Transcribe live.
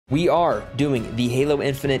We are doing the Halo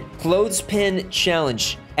Infinite Clothespin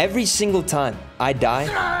Challenge. Every single time I die,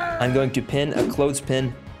 I'm going to pin a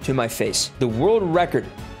clothespin to my face. The world record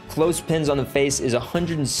clothespins on the face is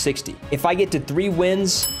 160. If I get to 3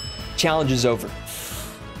 wins, challenge is over.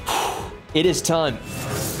 It is time.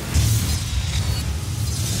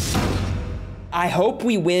 I hope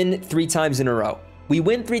we win 3 times in a row. We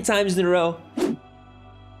win 3 times in a row.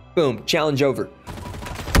 Boom, challenge over.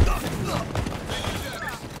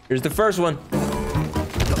 Here's the first one.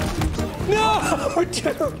 No,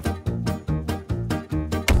 dude.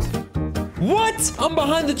 What? I'm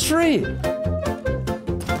behind the tree.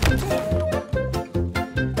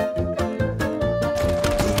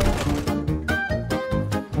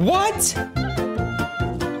 What?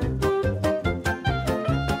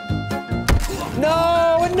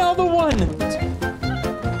 No, another one.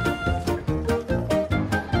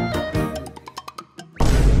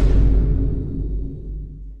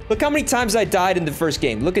 Look how many times I died in the first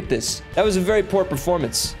game. Look at this. That was a very poor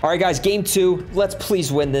performance. All right, guys, game 2. Let's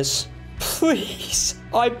please win this. Please.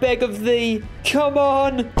 I beg of thee. Come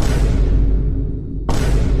on.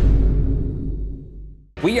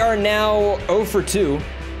 We are now 0 for 2.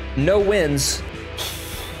 No wins.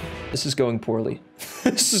 This is going poorly.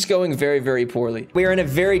 This is going very, very poorly. We are in a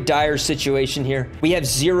very dire situation here. We have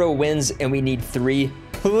 0 wins and we need 3.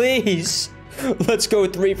 Please. Let's go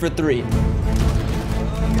 3 for 3.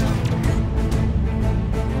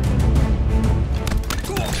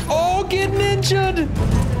 Oh, get ninja'd.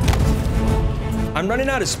 I'm running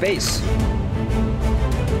out of space.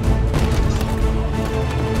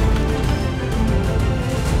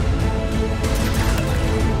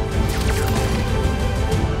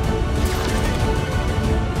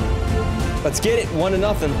 Let's get it,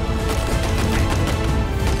 1-0.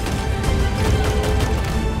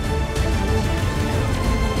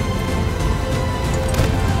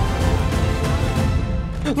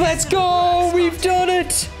 Let's go, we've done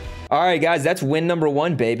it. All right, guys, that's win number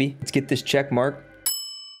 1, baby. Let's get this check mark.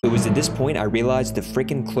 It was at this point I realized the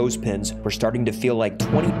freaking clothespins were starting to feel like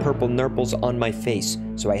 20 purple nurples on my face,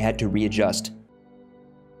 so I had to readjust.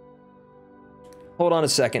 Hold on a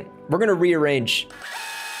second. We're gonna rearrange.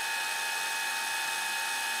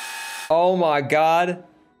 Oh my God.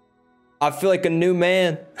 I feel like a new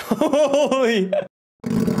man. Holy.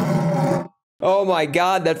 Oh my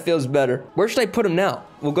God, that feels better. Where should I put him now?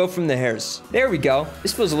 We'll go from the hairs. There we go.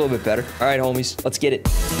 This feels a little bit better. All right, homies, let's get it.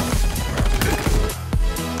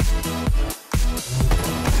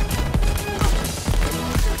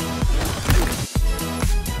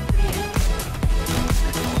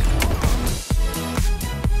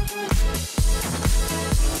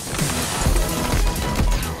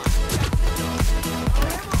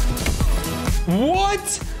 What?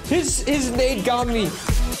 His nade got me.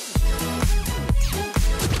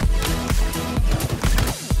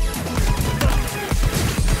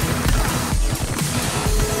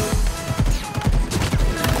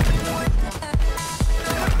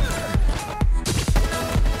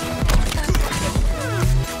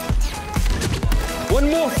 One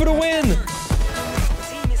more for the win.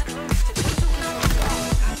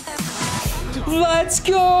 Let's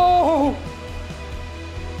go.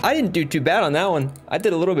 I didn't do too bad on that one. I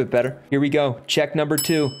did a little bit better. Here we go. Check number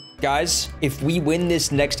 2. Guys, if we win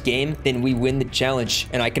this next game, then we win the challenge.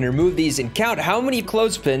 And I can remove these and count how many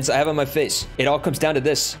clothespins I have on my face. It all comes down to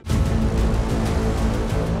this.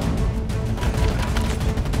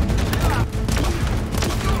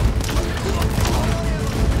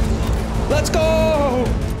 Let's go!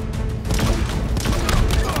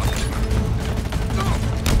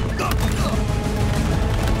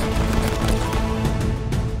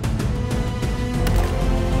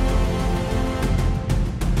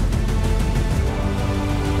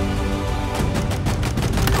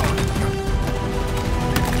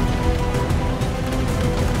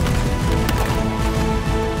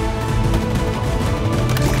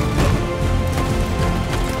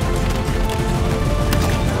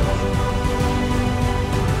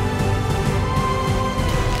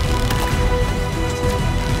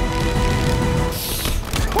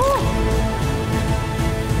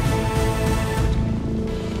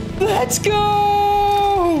 Let's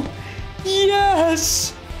go!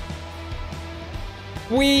 Yes!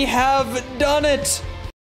 We have done it!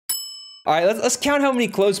 All right, let's count how many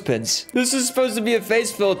clothespins. This is supposed to be a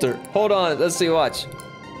face filter. Hold on, let's see, watch.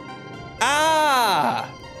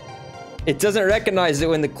 Ah! It doesn't recognize it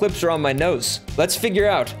when the clips are on my nose. Let's figure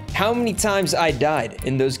out how many times I died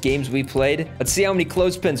in those games we played. Let's see how many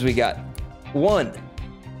clothespins we got. 1,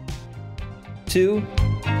 2, 3.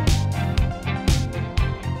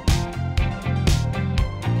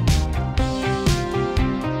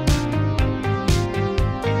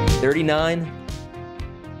 39,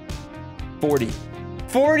 40.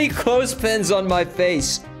 40 clothespins on my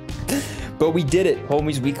face. But we did it,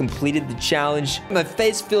 homies. We completed the challenge. My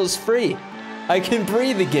face feels free. I can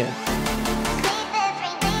breathe again.